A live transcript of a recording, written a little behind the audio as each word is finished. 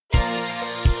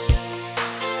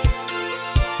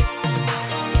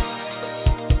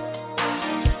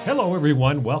Hello,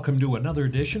 everyone. Welcome to another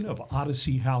edition of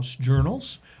Odyssey House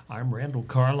Journals. I'm Randall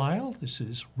Carlisle. This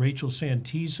is Rachel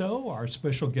Santizo. Our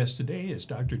special guest today is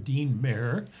Dr. Dean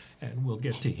Mayer, and we'll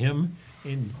get to him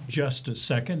in just a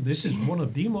second. This is one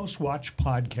of the most watched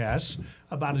podcasts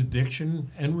about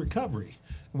addiction and recovery.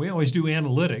 We always do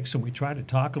analytics, and we try to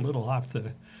talk a little off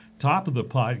the top of the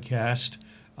podcast.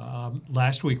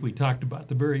 Last week, we talked about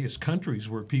the various countries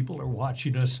where people are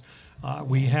watching us.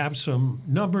 We have some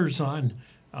numbers on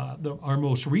our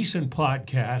most recent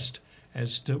podcast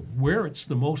as to where it's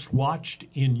the most watched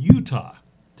in Utah.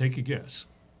 Take a guess.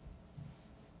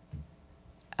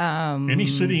 Any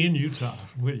city in Utah?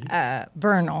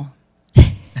 Vernal.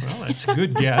 Well, that's a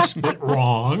good guess, but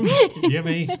wrong. Do you have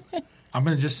any? I'm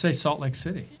going to just say Salt Lake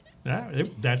City.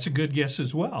 That's a good guess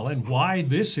as well. And why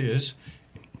this is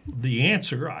the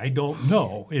answer, I don't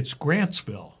know. It's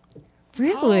Grantsville.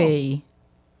 Really?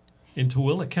 In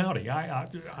Tooele County.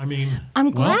 I mean,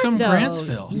 I'm glad, welcome, though.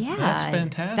 Grantsville. Yeah, That's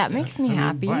fantastic. That makes me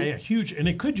happy. By a huge, and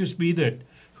it could just be that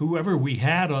whoever we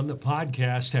had on the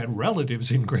podcast had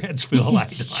relatives in Grantsville.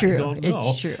 It's true. I don't know.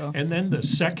 It's true. And then the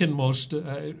second most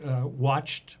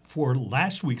watched for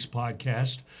last week's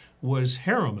podcast was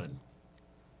Harriman.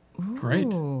 Great.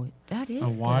 Ooh, that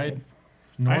is A wide good.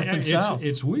 north and south.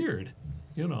 It's weird,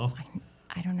 you know.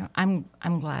 I don't know.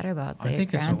 I'm glad about the I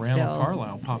think it's a Grantsville. Randall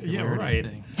Carlisle popularity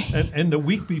thing. And the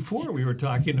week before, we were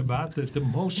talking about that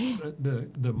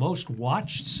the most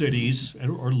watched cities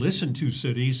or listened to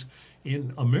cities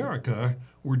in America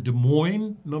were Des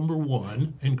Moines, number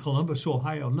one, and Columbus,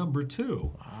 Ohio, number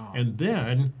two. Wow. And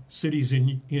then cities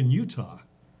in Utah.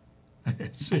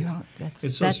 It's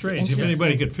so strange. If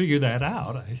anybody could figure that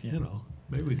out,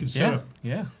 maybe we could set up.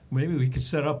 Yeah. Maybe we could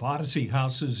set up Odyssey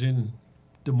houses in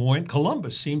Des Moines.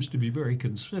 Columbus seems to be very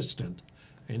consistent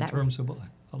in terms of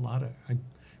a lot of.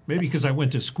 Maybe because I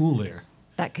went to school there.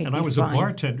 That could and be I was fun. a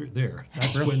bartender there.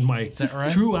 That's when my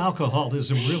true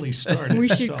alcoholism really started. We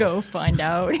should go find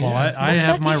out. Well, I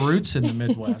have my roots in the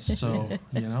Midwest, so,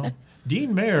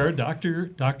 Dean Mayer,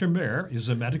 Dr. Mayer, is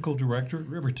a medical director at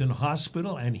Riverton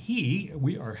Hospital, and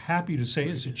we are happy to say,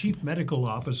 is the chief medical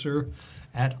officer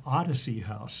at Odyssey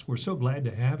House. We're so glad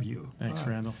to have you. Thanks,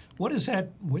 Randall. What is that?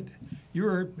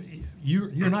 You're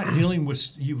not dealing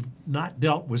with, you've not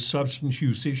dealt with substance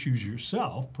use issues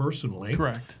yourself personally.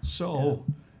 Correct. So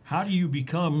how do you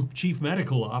become chief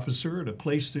medical officer at a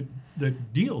place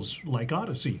that deals like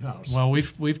Odyssey House? Well,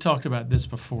 we've talked about this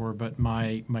before, but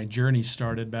my journey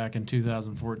started back in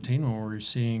 2014 when we were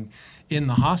seeing in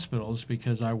the hospitals,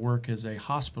 because I work as a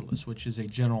hospitalist, which is a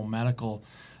general medical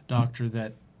doctor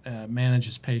that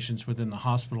manages patients within the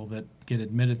hospital that get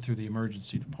admitted through the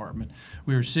emergency department.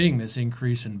 We were seeing this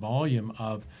increase in volume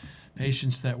of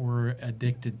patients that were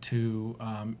addicted to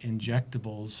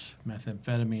injectables,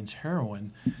 methamphetamines,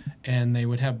 heroin, and they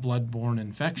would have bloodborne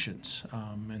infections.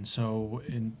 And so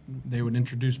they would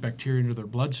introduce bacteria into their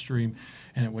bloodstream,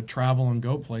 and it would travel and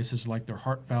go places like their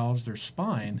heart valves, their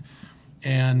spine.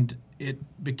 And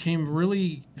it became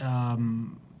really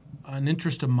an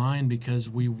interest of mine because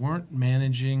we weren't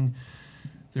managing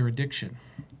their addiction,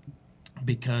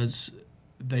 because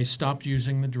they stopped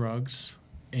using the drugs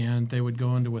and they would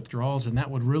go into withdrawals, and that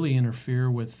would really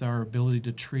interfere with our ability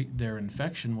to treat their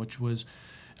infection, which was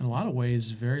in a lot of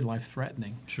ways very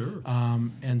life-threatening. Sure.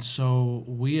 And so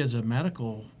we as a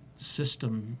medical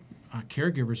system,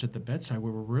 caregivers at the bedside, we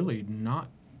were really not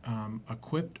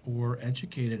equipped or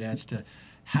educated as to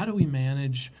how do we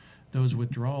manage those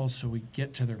withdrawals so we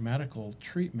get to their medical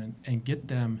treatment and get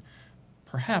them,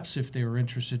 perhaps if they were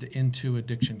interested, into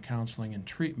addiction counseling and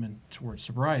treatment towards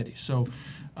sobriety. So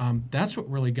that's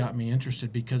what really got me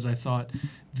interested, because I thought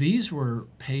these were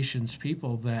patients,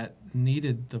 people that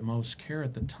needed the most care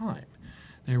at the time.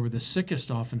 They were the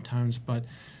sickest oftentimes, but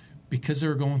because they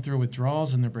were going through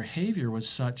withdrawals and their behavior was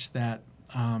such that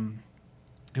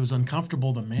it was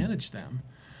uncomfortable to manage them,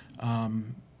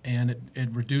 and it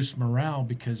reduced morale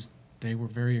because they were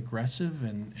very aggressive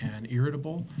and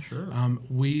irritable. Sure.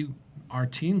 Our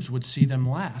teams would see them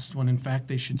last when in fact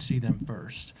they should see them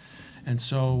first. And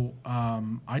so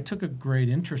I took a great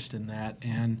interest in that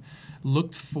and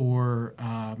looked for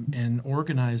and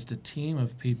organized a team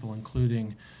of people,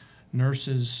 including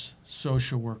nurses,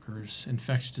 social workers,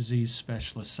 infectious disease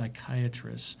specialists,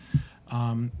 psychiatrists,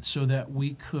 so that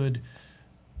we could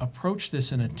approach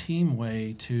this in a team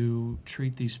way to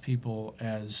treat these people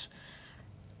as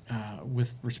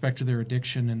with respect to their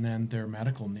addiction and then their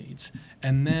medical needs.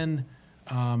 And then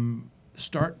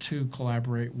start to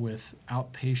collaborate with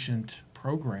outpatient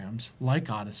programs like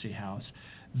Odyssey House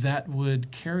that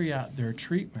would carry out their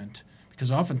treatment,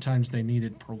 because oftentimes they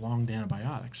needed prolonged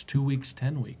antibiotics, 2 weeks,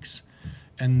 10 weeks,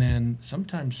 and then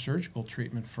sometimes surgical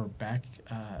treatment for back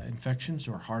infections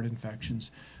or heart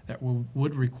infections that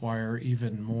would require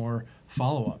even more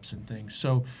follow-ups and things.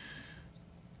 So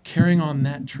carrying on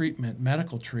that treatment,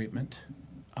 medical treatment,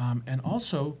 and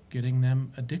also getting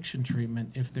them addiction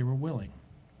treatment if they were willing.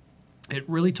 It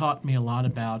really taught me a lot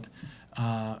about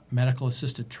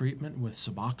medical-assisted treatment with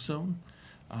Suboxone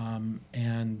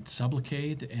and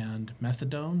Sublocade and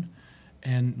Methadone,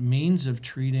 and means of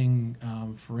treating,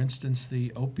 for instance,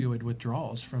 the opioid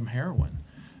withdrawals from heroin.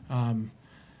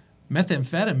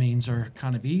 Methamphetamines are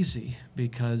kind of easy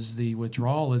because the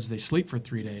withdrawal is they sleep for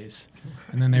 3 days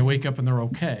and then they wake up and they're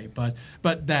okay. But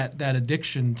that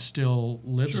addiction still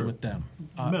lives Sure. with them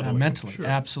Mentally, sure.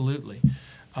 absolutely.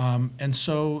 And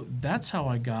so that's how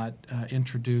I got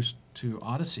introduced to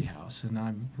Odyssey House, and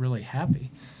I'm really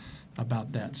happy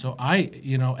about that. So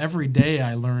every day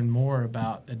I learn more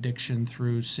about addiction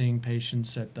through seeing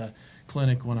patients at the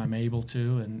clinic when I'm able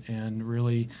to, and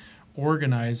really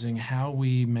organizing how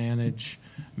we manage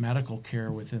medical care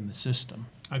within the system.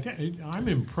 I'm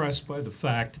impressed by the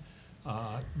fact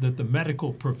that the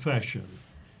medical profession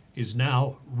is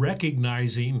now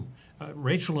recognizing,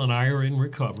 Rachel and I are in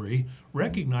recovery,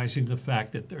 recognizing the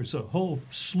fact that there's a whole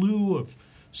slew of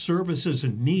services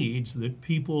and needs that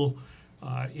people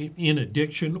in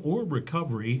addiction or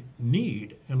recovery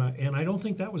need. And I don't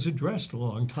think that was addressed a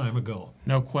long time ago.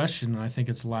 No question. And I think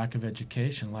it's lack of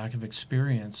education, lack of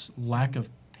experience, lack of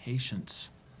patience.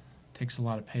 It takes a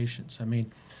lot of patience. I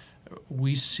mean,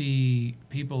 we see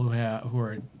people who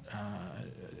are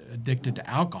addicted to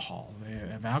alcohol. They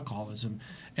have alcoholism,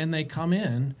 and they come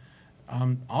in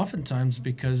oftentimes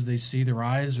because they see their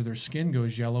eyes or their skin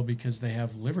goes yellow because they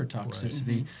have liver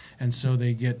toxicity, Right. and so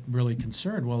they get really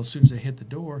concerned. Well, as soon as they hit the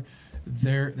door,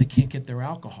 they can't get their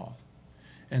alcohol.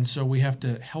 And so we have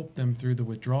to help them through the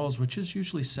withdrawals, which is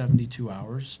usually 72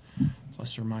 hours,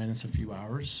 plus or minus a few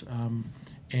hours,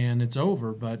 and it's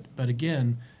over. But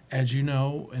again, as you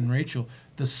know, and Rachel,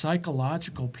 the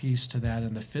psychological piece to that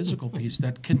and the physical piece,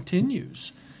 that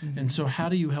continues. Mm-hmm. And so how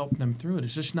do you help them through it?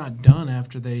 It's just not done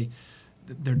after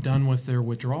they're done with their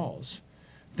withdrawals.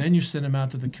 Then you send them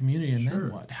out to the community, and Sure.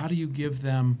 then what? How do you give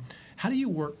them, how do you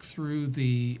work through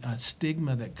the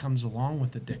stigma that comes along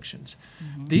with addictions?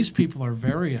 Mm-hmm. These people are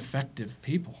very effective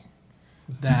people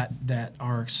that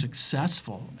are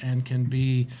successful and can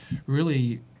be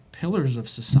really pillars of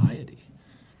society.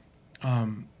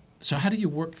 So how do you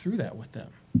work through that with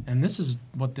them? And this is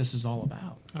what this is all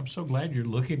about. I'm so glad you're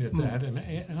looking at that.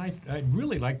 And I'd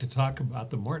really like to talk about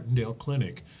the Martindale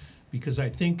Clinic, because I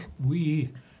think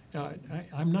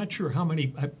I'm not sure how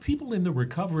many people in the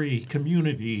recovery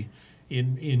community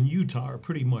in Utah are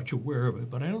pretty much aware of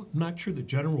it, but I'm not sure the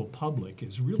general public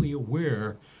is really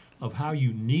aware of how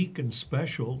unique and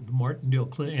special the Martindale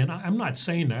Clinic, and I'm not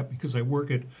saying that because I work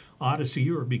at Odyssey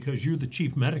or because you're the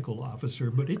chief medical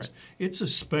officer, but it's a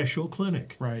special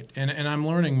clinic. Right, and I'm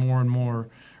learning more and more,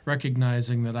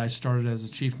 recognizing that I started as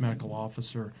the chief medical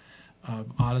officer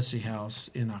of Odyssey House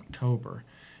in October,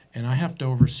 and I have to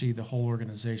oversee the whole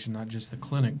organization, not just the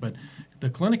clinic, but the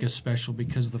clinic is special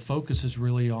because the focus is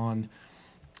really on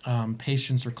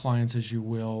patients or clients, as you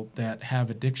will, that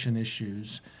have addiction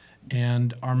issues.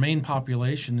 And our main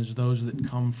population is those that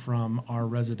come from our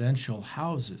residential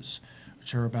houses,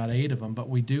 which are about 8 of them. But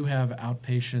we do have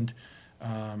outpatient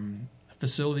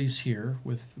facilities here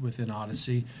within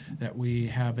Odyssey that we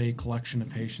have a collection of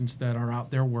patients that are out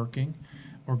there working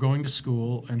or going to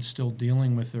school and still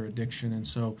dealing with their addiction. And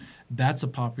so that's a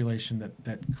population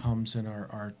that comes and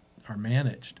are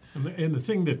managed. And the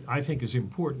thing that I think is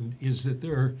important is that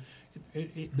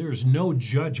there's no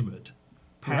judgment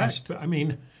passed. Correct. I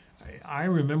mean, I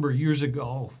remember years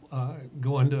ago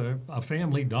going to a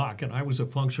family doc, and I was a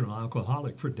functional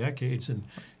alcoholic for decades, and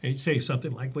he'd say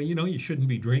something like, well, you shouldn't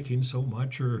be drinking so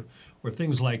much or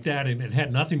things like that, and it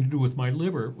had nothing to do with my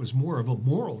liver. It was more of a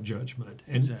moral judgment.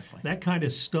 And Exactly. that kind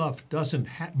of stuff doesn't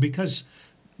because,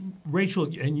 Rachel,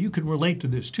 and you can relate to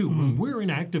this too, when we're in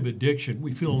active addiction,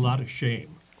 we feel a lot of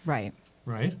shame, Right.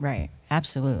 right?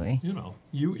 Absolutely.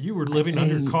 You were living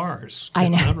under cars I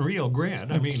know. on Rio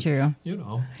Grande. It's true.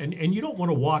 And you don't want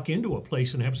to walk into a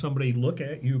place and have somebody look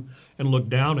at you and look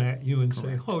down at you and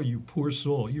say, "Oh, you poor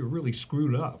soul, you're really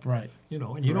screwed up." Right.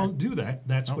 And you don't do that.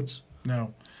 That's what's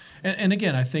No. And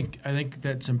again, I think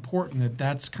that's important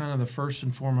that's kind of the first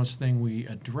and foremost thing we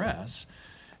address.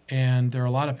 And there are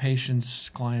a lot of patients,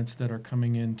 clients that are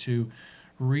coming in to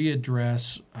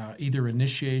readdress either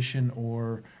initiation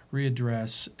or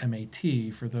readdress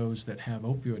MAT for those that have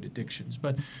opioid addictions.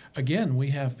 But again,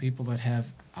 we have people that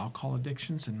have alcohol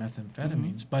addictions and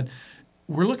methamphetamines, but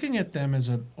we're looking at them as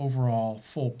an overall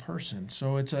full person.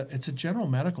 So it's a general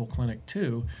medical clinic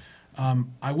too.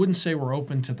 I wouldn't say we're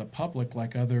open to the public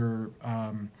like other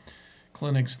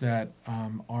clinics that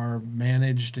are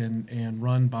managed and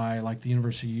run by like the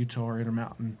University of Utah or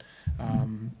Intermountain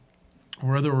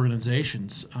or other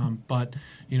organizations. But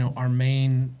our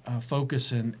main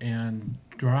focus and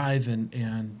drive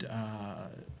and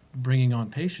bringing on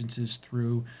patients is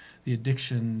through the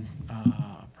addiction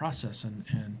process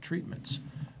and treatments.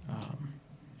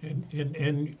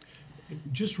 And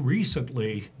just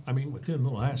recently, I mean, within the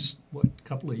last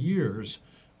couple of years,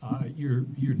 you're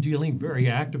dealing very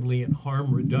actively in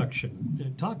harm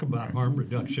reduction. Talk about harm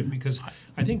reduction, because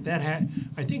I think I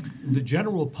think the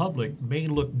general public may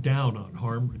look down on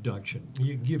harm reduction.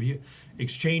 You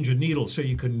exchange a needle so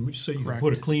you can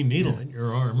put a clean needle in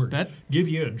your arm, or give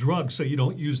you a drug so you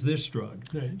don't use this drug.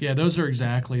 Yeah, those are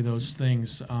exactly those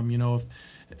things. If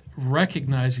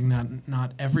recognizing that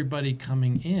not everybody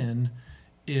coming in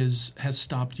has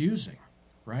stopped using,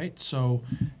 right? So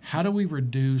how do we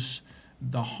reduce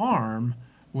the harm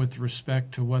with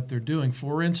respect to what they're doing?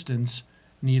 For instance,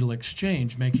 needle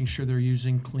exchange, making sure they're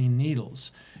using clean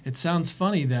needles. It sounds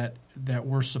funny that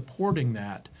we're supporting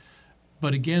that,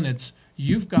 but again,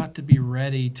 you've got to be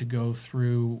ready to go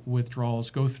through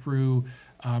withdrawals, go through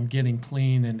getting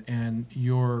clean and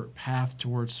your path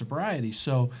towards sobriety.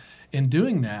 So in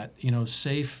doing that,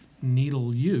 safe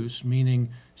needle use, meaning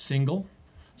single,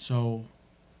 so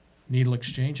needle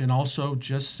exchange, and also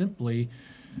just simply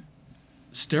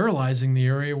sterilizing the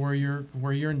area where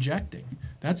you're injecting.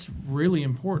 That's really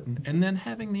important. And then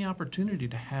having the opportunity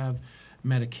to have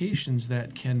medications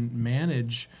that can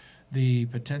manage the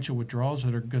potential withdrawals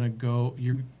that are going to go,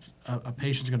 a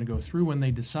patient's going to go through when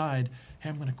they decide, hey,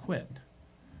 I'm going to quit.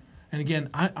 And again,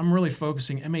 I'm really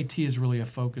focusing, MAT is really a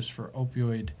focus for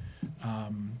opioid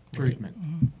treatment.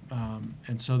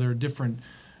 And so there are different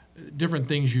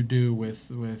things you do with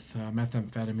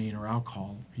methamphetamine or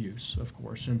alcohol use, of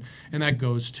course, and that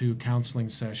goes to counseling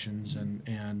sessions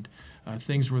and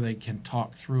things where they can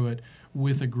talk through it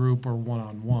with a group or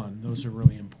one-on-one. Those are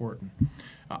really important.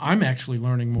 I'm actually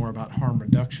learning more about harm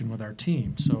reduction with our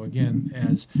team. So again,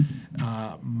 as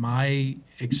my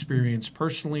experience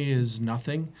personally is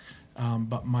nothing,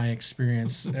 but my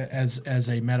experience as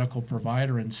a medical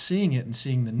provider and seeing it and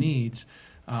seeing the needs,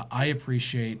 I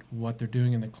appreciate what they're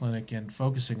doing in the clinic and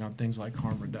focusing on things like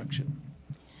harm reduction.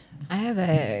 I have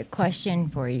a question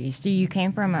for you. So you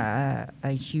came from a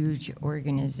huge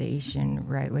organization,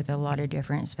 right, with a lot of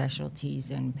different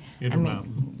specialties and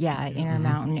Intermountain.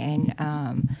 Intermountain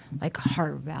and like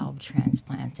heart valve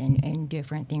transplants and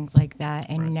different things like that.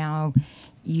 And now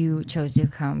you chose to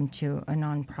come to a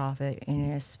nonprofit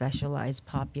in a specialized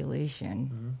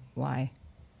population. Why?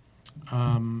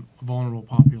 Vulnerable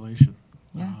population.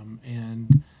 Yeah.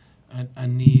 And a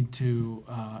need to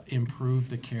improve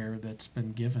the care that's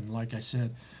been given. Like I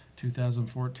said,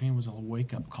 2014 was a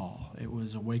wake-up call. It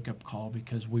was a wake-up call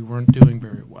because we weren't doing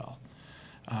very well.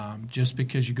 Just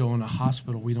because you go in a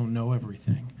hospital, we don't know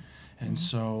everything. And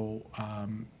so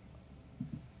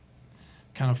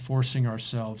kind of forcing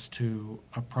ourselves to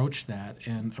approach that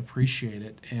and appreciate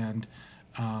it and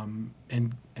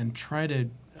try to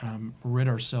rid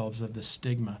ourselves of the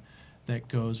stigma that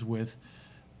goes with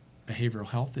behavioral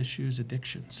health issues,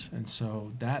 addictions. And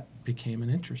so that became an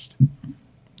interest.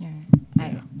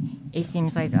 Yeah. It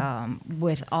seems like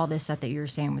with all the stuff that you were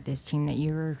saying with this team that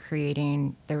you were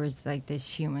creating, there was like this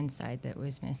human side that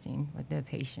was missing with the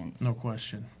patients. No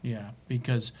question. Yeah,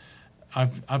 because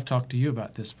I've talked to you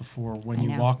about this before. When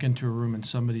you walk into a room and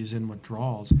somebody's in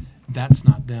withdrawals, that's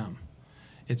not them.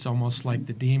 It's almost like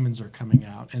the demons are coming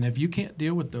out. And if you can't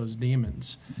deal with those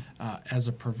demons as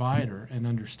a provider and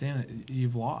understand it,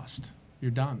 you've lost.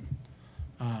 You're done.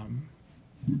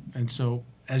 And so,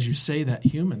 as you say, that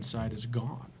human side is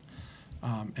gone.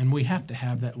 And we have to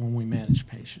have that when we manage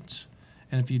patients.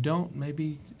 And if you don't,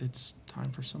 maybe it's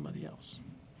time for somebody else.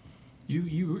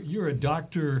 You're a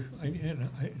doctor, and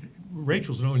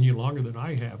Rachel's known you longer than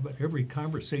I have, but every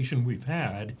conversation we've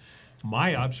had,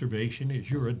 my observation is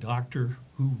you're a doctor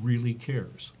who really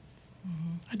cares.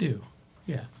 I do,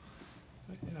 yeah.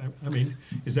 I mean,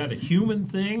 is that a human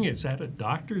thing? Is that a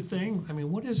doctor thing? I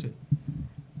mean, what is it?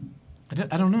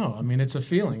 I don't know. I mean, it's a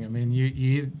feeling. I mean,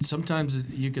 you sometimes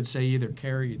you could say either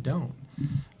care or you don't.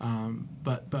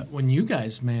 But when you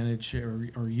guys manage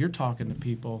or you're talking to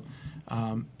people,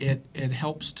 it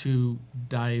helps to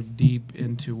dive deep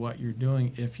into what you're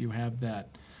doing if you have that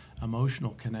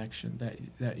emotional connection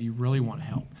that you really want to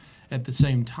help. At the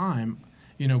same time,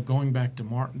 going back to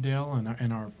Martindale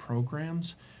and our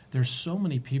programs, there's so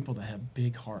many people that have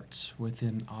big hearts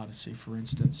within Odyssey, for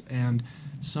instance, and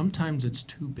sometimes it's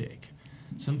too big.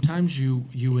 Sometimes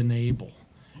you enable.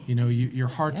 Your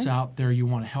heart's out there, you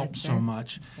want to help so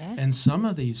much. Yeah. And some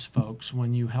of these folks,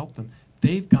 when you help them,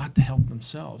 they've got to help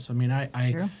themselves. I mean,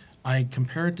 I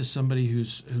compare it to somebody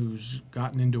who's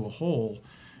gotten into a hole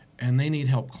and they need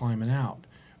help climbing out.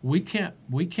 We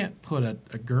can't put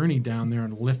a gurney down there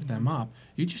and lift them up.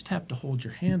 You just have to hold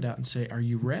your hand out and say, "Are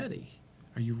you ready?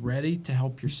 Are you ready to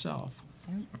help yourself?"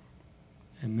 Yep.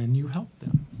 And then you help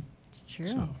them. It's true.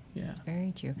 So, yeah. It's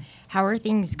very true. How are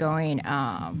things going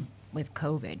with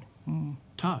COVID?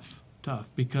 Tough,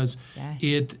 because Yeah.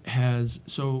 it has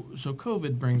so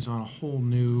COVID brings on a whole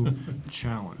new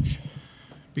challenge.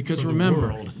 Because For the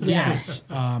remember, world. yes,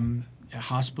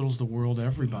 hospitals, the world,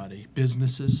 everybody,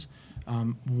 businesses.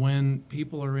 When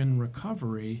people are in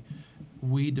recovery,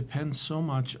 we depend so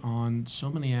much on so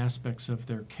many aspects of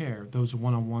their care, those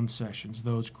one-on-one sessions,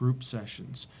 those group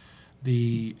sessions,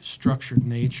 the structured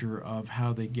nature of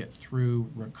how they get through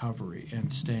recovery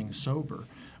and staying sober,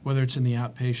 whether it's in the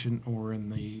outpatient or in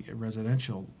the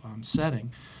residential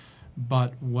setting.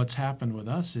 But what's happened with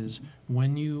us is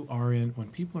when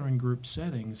people are in group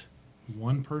settings,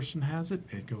 one person has it,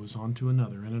 it goes on to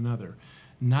another and another.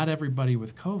 Not everybody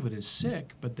with COVID is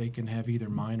sick, but they can have either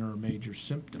minor or major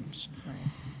symptoms. Right.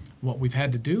 What we've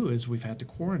had to do is we've had to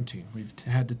quarantine. We've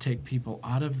had to take people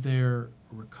out of their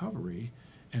recovery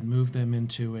and move them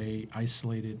into a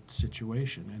isolated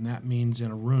situation. And that means in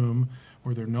a room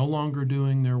where they're no longer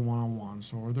doing their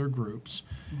one-on-ones or their groups.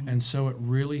 Mm-hmm. And so it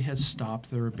really has stopped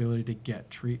their ability to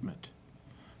get treatment.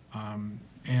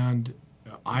 And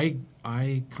I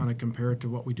kind of compare it to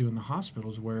what we do in the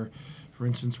hospitals where, for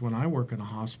instance, when I work in a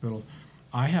hospital,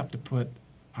 I have to put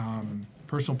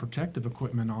personal protective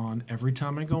equipment on every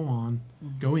time I go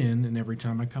in, and every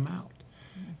time I come out.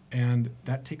 And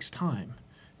that takes time,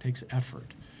 takes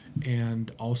effort,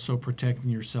 and also protecting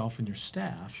yourself and your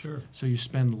staff. Sure. So you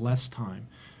spend less time.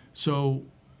 So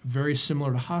very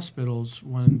similar to hospitals,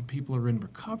 when people are in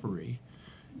recovery,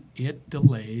 it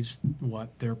delays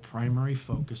what their primary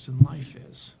focus in life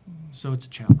is. So it's a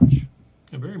challenge.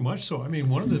 And very much so. I mean,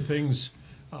 one of the things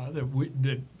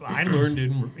that I learned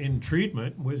in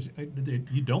treatment was that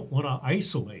you don't want to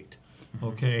isolate.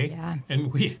 Okay. Yeah.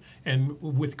 And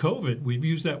with COVID, we've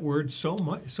used that word so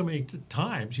many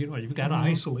times. You've got to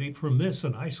isolate from this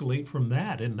and isolate from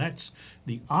that, and that's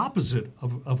the opposite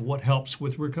of what helps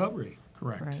with recovery.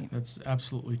 Correct. Right. That's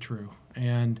absolutely true.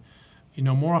 And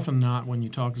more often than not, when you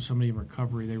talk to somebody in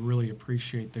recovery, they really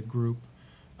appreciate the group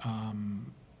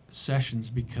sessions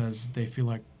because they feel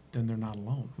like then they're not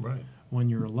alone. Right. When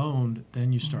you're alone,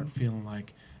 then you start feeling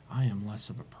like I am less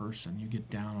of a person. You get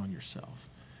down on yourself.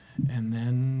 And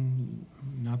then,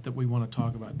 not that we want to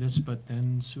talk about this, but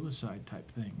then suicide type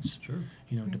things. Sure.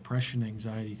 Depression,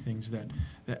 anxiety, things that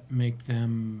make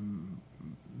them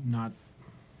not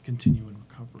continue in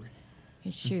recovery.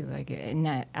 It's true. And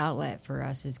that outlet for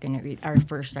us is going to be, our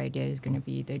first idea is going to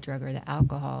be the drug or the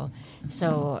alcohol.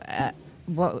 So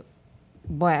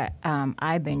what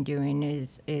I've been doing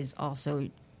is also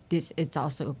this. It's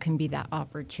also can be that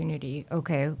opportunity.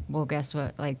 Okay, well, guess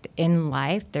what? In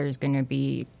life, there's going to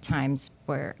be times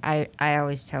where I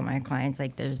always tell my clients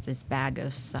there's this bag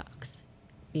of sucks.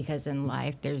 Because in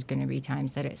life, there's going to be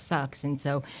times that it sucks. And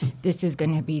so this is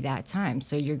going to be that time.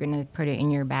 So you're going to put it in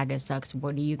your bag of sucks.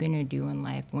 What are you going to do in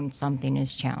life when something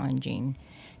is challenging?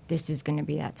 This is going to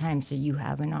be that time. So you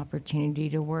have an opportunity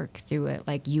to work through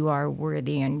it. You are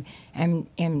worthy and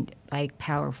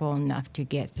powerful enough to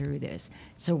get through this.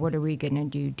 So what are we going to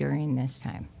do during this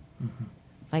time? Mm-hmm.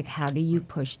 How do you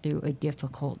push through a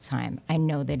difficult time? I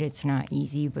know that it's not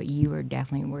easy, but you are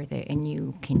definitely worth it, and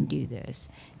you can do this.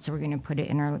 So we're going to put it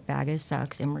in our bag of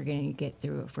sucks, and we're going to get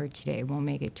through it for today. We'll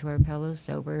make it to our pillow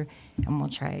sober, and we'll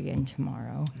try again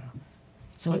tomorrow. Yeah.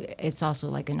 So it's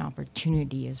also an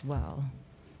opportunity as well.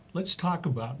 Let's talk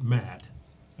about Matt,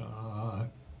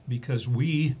 because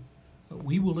we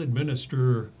will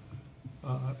administer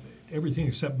everything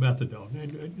except methadone.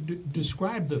 And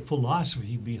describe the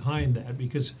philosophy behind that,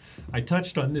 because I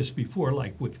touched on this before,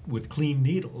 with clean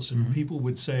needles, and people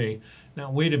would say, "Now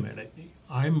wait a minute,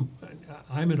 I'm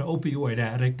an opioid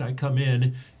addict. I come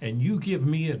in and you give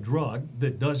me a drug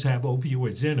that does have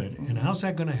opioids in it, and how's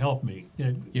that going to help me?"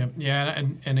 Yep. Yeah,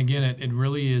 and again, it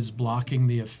really is blocking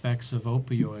the effects of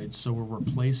opioids. So we're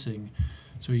replacing.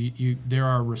 So there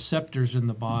are receptors in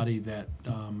the body that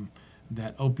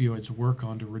opioids work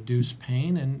on to reduce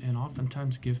pain and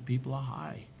oftentimes give people a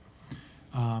high.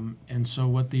 And so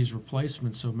what these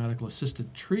replacements, so medical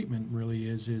assisted treatment really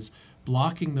is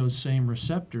blocking those same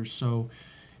receptors. So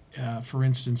for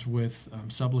instance, with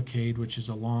Sublocade, which is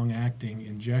a long-acting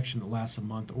injection that lasts a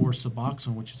month, or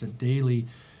Suboxone, which is a daily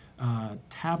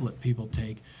tablet people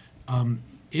take,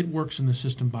 it works in the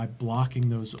system by blocking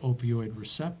those opioid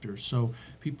receptors. So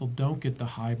people don't get the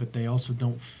high, but they also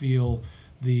don't feel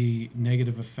the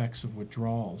negative effects of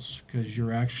withdrawals, because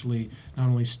you're actually not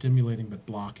only stimulating but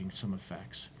blocking some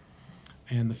effects.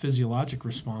 And the physiologic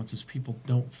response is people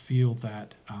don't feel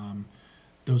that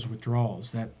those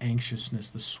withdrawals, that anxiousness,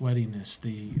 the sweatiness,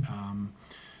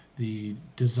 the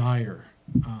desire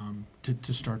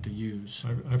to start to use.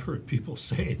 I've heard people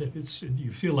say that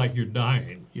you feel like you're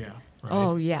dying. Yeah. Right?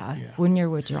 Oh, yeah, when you're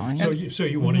withdrawing. So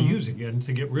you want to use again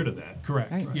to get rid of that.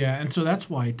 Correct. Right. Yeah, and so that's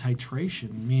why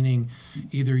titration, meaning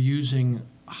either using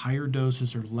higher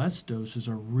doses or less doses,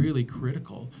 are really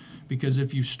critical, because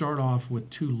if you start off with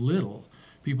too little,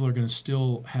 people are going to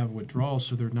still have withdrawals,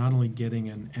 so they're not only getting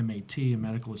an MAT, a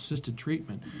medical assisted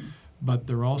treatment, but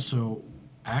they're also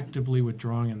actively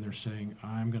withdrawing, and they're saying,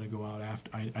 I'm going to go out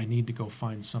after, I need to go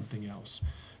find something else.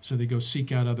 So they go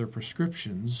seek out other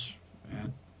prescriptions at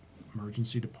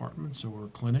emergency departments or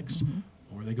clinics,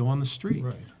 or they go on the street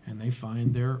and they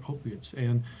find their opiates.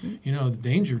 And, the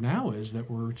danger now is that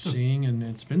we're seeing, and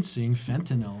it's been seeing,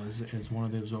 fentanyl as one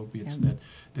of those opiates that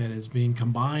is being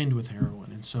combined with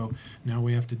heroin. And so now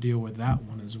we have to deal with that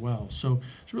one as well. So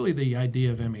it's really the idea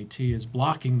of MAT is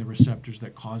blocking the receptors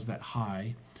that cause that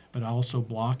high, but also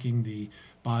blocking the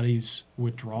body's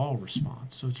withdrawal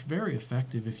response. So it's very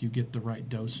effective if you get the right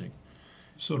dosing.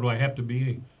 So do I have to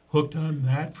be hooked on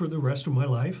that for the rest of my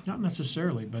life? Not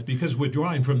necessarily, but Because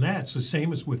withdrawing from that's the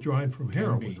same as withdrawing from Can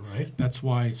heroin, be. right? That's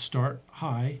why start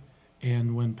high,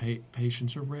 and when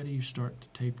patients are ready, you start to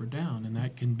taper down, and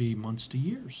that can be months to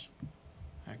years,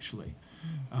 actually.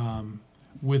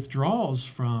 Withdrawals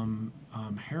from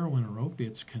heroin or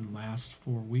opiates can last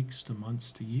for weeks to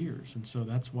months to years, and so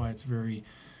that's why it's very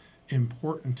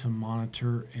important to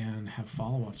monitor and have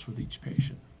follow-ups with each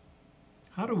patient.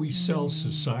 How do we sell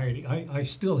society? I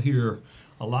still hear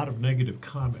a lot of negative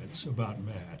comments about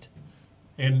MAT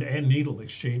and needle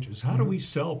exchanges. How do we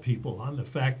sell people on the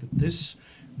fact that this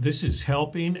is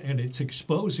helping and it's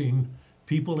exposing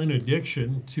people in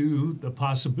addiction to the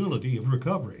possibility of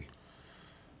recovery?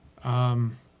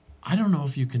 I don't know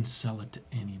if you can sell it to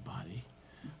anybody.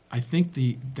 I think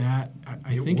I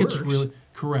think works. it's really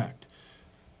correct.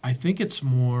 I think it's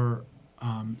more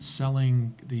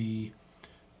selling the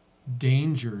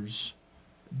dangers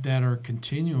that are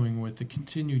continuing with the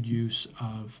continued use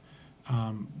of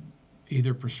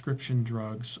either prescription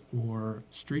drugs or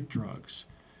street drugs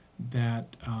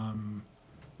that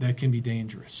can be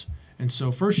dangerous. And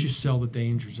so first you sell the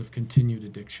dangers of continued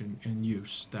addiction and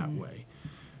use that way.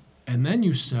 And then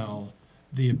you sell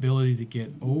the ability to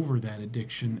get over that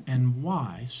addiction and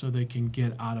why, so they can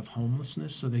get out of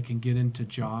homelessness, so they can get into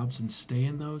jobs and stay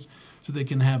in those, so they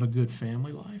can have a good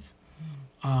family life.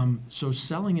 So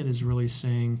selling it is really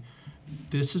saying,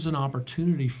 this is an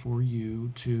opportunity for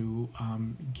you to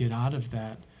get out of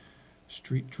that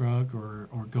street drug or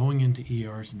going into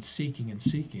ERs and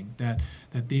seeking, that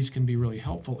these can be really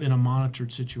helpful in a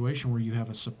monitored situation where you have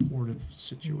a supportive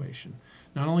situation,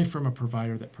 not only from a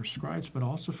provider that prescribes, but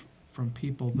also from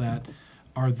people that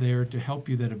are there to help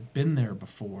you, that have been there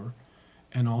before,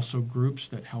 and also groups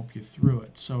that help you through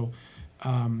it. So,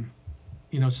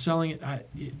 selling it,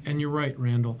 and you're right,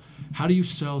 Randall, how do you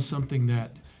sell something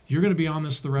that you're going to be on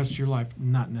this the rest of your life?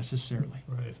 Not necessarily.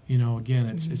 Right. Again,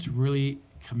 it's really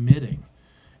committing.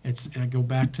 I go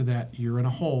back to that, you're in a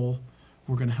hole,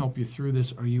 we're going to help you through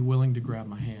this. Are you willing to grab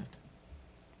my hand?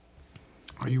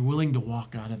 Are you willing to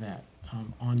walk out of that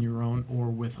on your own or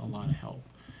with a lot of help?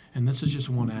 And this is just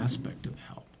one aspect of the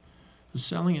help. So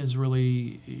selling is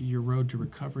really your road to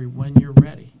recovery when you're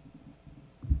ready.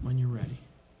 When you're ready.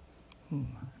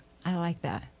 I like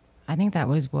that. I think that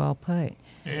was well put.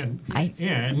 And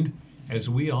as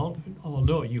we all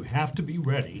know, you have to be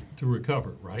ready to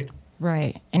recover, right?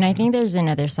 Right. And I think there's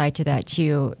another side to that,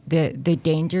 too. The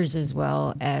dangers as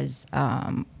well as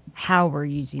how we're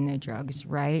using the drugs,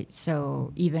 right?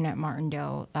 So even at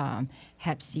Martindale,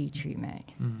 Hep C treatment,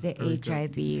 the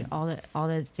HIV, all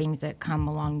the things that come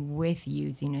along with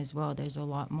using as well, there's a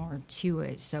lot more to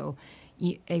it. So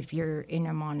if you're in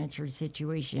a monitored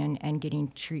situation and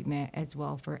getting treatment as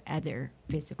well for other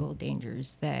physical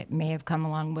dangers that may have come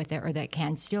along with it or that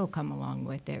can still come along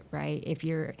with it, right? If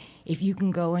you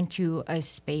can go into a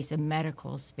space, a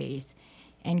medical space,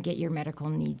 and get your medical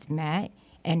needs met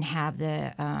and have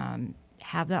the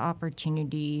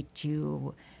opportunity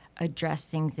to address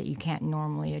things that you can't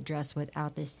normally address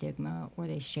without the stigma or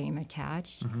the shame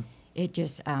attached. It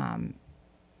just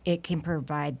it can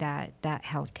provide that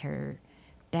health care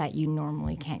that you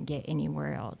normally can't get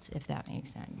anywhere else, if that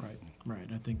makes sense. Right.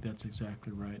 I think that's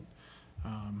exactly right.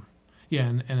 Yeah,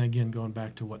 and again, going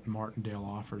back to what Martindale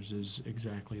offers is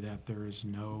exactly that. There is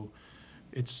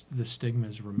the stigma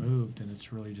is removed, and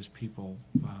it's really just people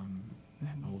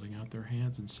holding out their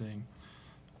hands and saying,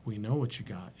 we know what you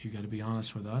got. You got to be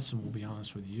honest with us, and we'll be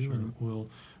honest with you, and we'll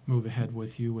move ahead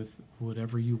with you with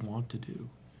whatever you want to do.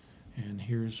 And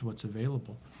here's what's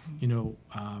available.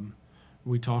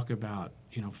 We talk about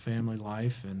family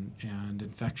life and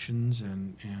infections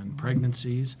and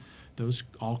pregnancies. Those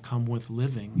all come with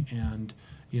living, and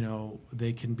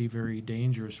they can be very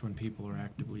dangerous when people are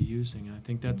actively using. And I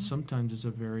think that sometimes is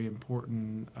a very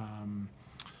important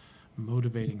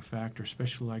motivating factor,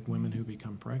 especially like women who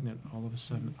become pregnant. All of a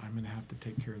sudden, I'm going to have to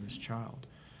take care of this child.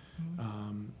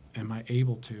 Am I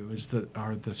able to? Is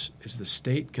the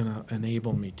state going to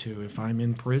enable me to? If I'm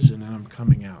in prison and I'm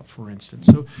coming out, for instance.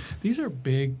 So these are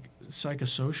big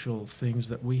psychosocial things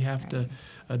that we have to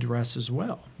address as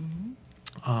well.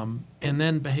 And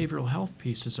then behavioral health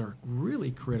pieces are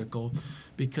really critical,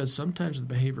 because sometimes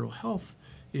the behavioral health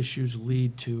issues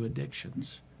lead to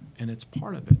addictions, and it's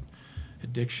part of it.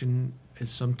 Addiction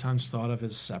is sometimes thought of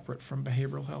as separate from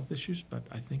behavioral health issues, but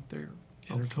I think they're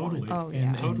intertwined. Totally. Oh,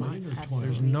 yeah. Totally intertwined.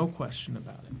 There's no question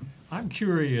about it. I'm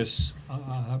curious,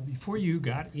 before you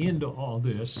got into all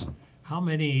this, how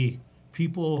many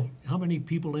people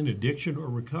in addiction or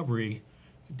recovery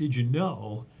did you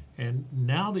know? And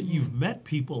now that you've met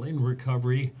people in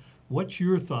recovery, what's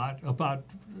your thought about,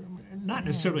 not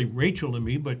necessarily Rachel and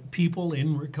me, but people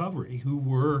in recovery who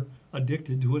were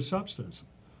addicted to a substance?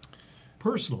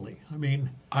 Personally, I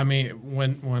mean,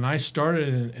 when I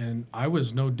started, and I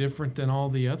was no different than all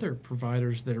the other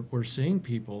providers that were seeing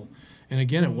people. And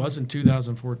again, it wasn't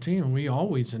 2014. And we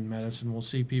always in medicine will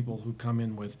see people who come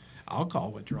in with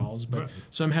alcohol withdrawals, but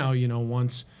somehow,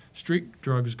 once street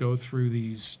drugs go through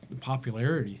these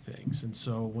popularity things, and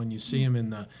so when you see them in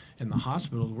the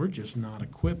hospitals, we're just not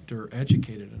equipped or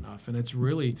educated enough. And it's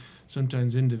really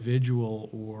sometimes individual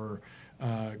or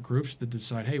groups that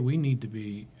decide, hey, we need to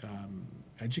be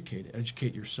educated.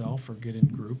 Educate yourself, or get in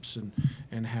groups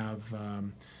and have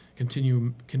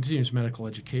continuous medical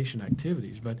education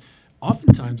activities. But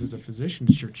oftentimes, as a physician,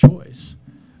 it's your choice.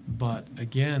 But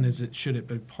again, should it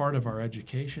be part of our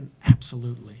education?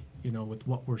 Absolutely. With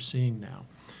what we're seeing now.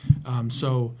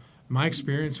 So my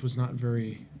experience was not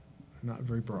very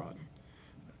broad.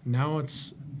 Now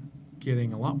it's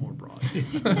getting a lot more broad.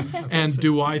 And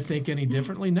do I think any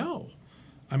differently? No.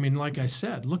 Like I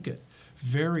said, look at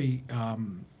very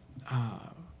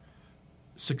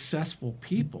successful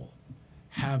people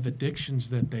have addictions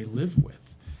that they live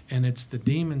with, and it's the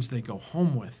demons they go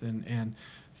home with, and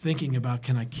thinking about,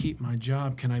 can I keep my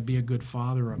job? Can I be a good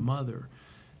father or mother?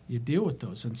 You deal with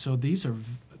those. And so these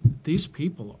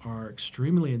people are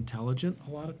extremely intelligent a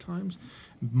lot of times,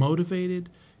 motivated,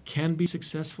 can be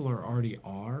successful or already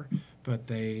are, but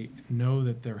they know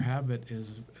that their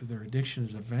addiction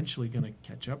is eventually going to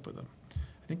catch up with them.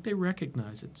 I think they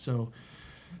recognize it. So,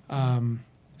 and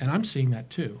I'm seeing that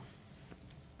too.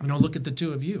 Look at the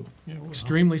two of you,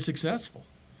 extremely successful.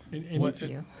 Thank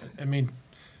you.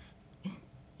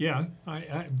 Yeah,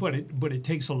 but it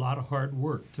takes a lot of hard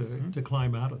work to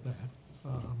climb out of that.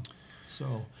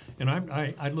 And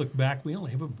I look back. We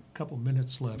only have a couple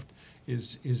minutes left.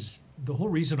 Is the whole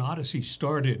reason Odyssey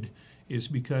started is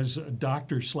because a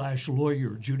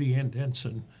doctor/lawyer, Judy Ann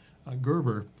Denson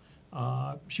Gerber,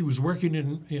 she was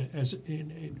working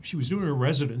she was doing a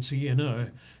residency in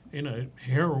a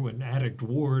heroin addict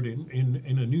ward in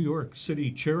a New York City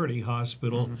charity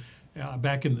hospital.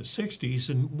 Back in the 60s,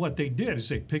 and what they did is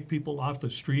they picked people off the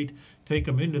street, take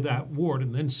them into that ward,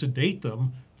 and then sedate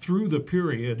them through the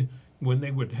period when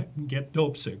they would get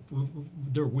dope sick,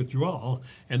 their withdrawal,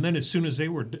 and then as soon as they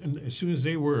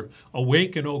were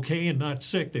awake and okay and not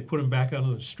sick, they put them back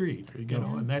onto the street. There you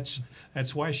go. And that's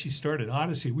why she started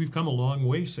Odyssey. We've come a long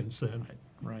way since then.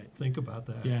 Right. Think about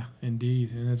that. Yeah,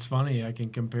 indeed. And it's funny. I can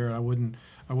compare it. I wouldn't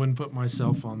put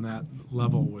myself on that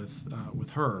level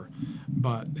with her,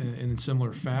 but in a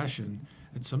similar fashion,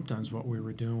 it's sometimes what we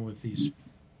were doing with these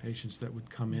patients that would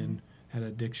come in, had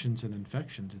addictions and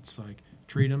infections. It's like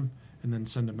treat them and then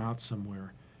send them out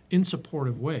somewhere in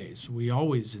supportive ways. We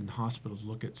always in hospitals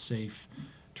look at safe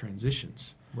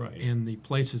transitions. Right. And the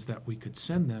places that we could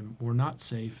send them were not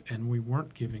safe, and we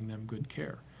weren't giving them good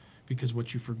care. Because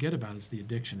what you forget about is the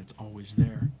addiction. It's always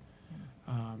there.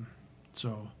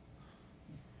 So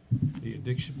The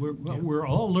addiction. We're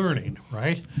all learning,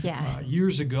 right? Yeah.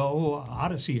 Years ago,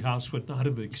 Odyssey House would not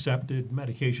have accepted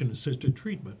medication-assisted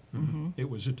treatment. It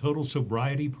was a total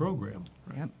sobriety program.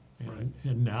 Yep.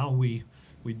 And now we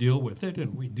deal with it,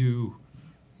 and we do,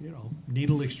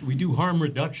 we do harm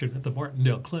reduction at the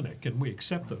Martindale Clinic, and we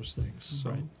accept those things. So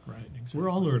Right, exactly. we're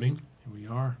all learning. We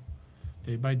are,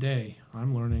 day by day.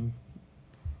 I'm learning.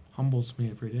 Humbles me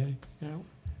every day. Yeah,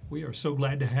 we are so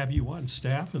glad to have you on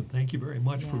staff, and thank you very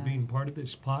much for Yeah. being part of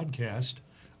this podcast.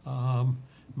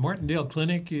 Martindale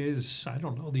Clinic is, I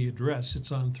don't know the address,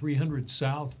 it's on 300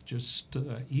 South, just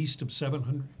east of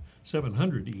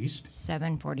 700 East.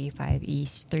 745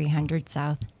 East, 300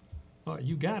 South. Oh,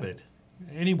 you got it.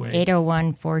 Anyway.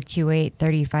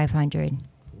 801-428-3500.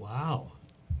 Wow.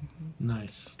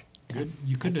 Nice. Good.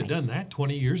 You couldn't have done that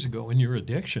 20 years ago in your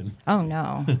addiction. Oh,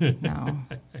 no. No.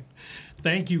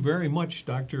 Thank you very much,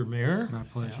 Dr. Mayer. My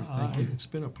pleasure. Thank you. It's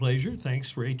been a pleasure.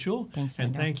 Thanks, Rachel. Thanks, And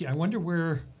Randall. thank you. I wonder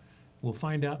where we'll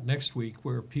find out next week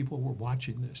where people were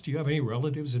watching this. Do you have any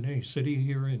relatives in any city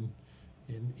here in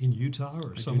Utah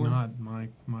or I do somewhere? not. My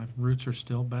roots are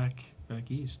still back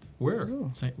east. Where?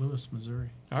 Ooh. St. Louis,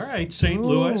 Missouri. All right, St.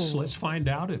 Louis. Ooh. Let's find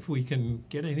out if we can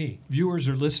get any viewers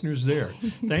or listeners there.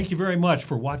 Thank you very much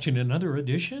for watching another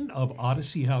edition of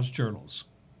Odyssey House Journals.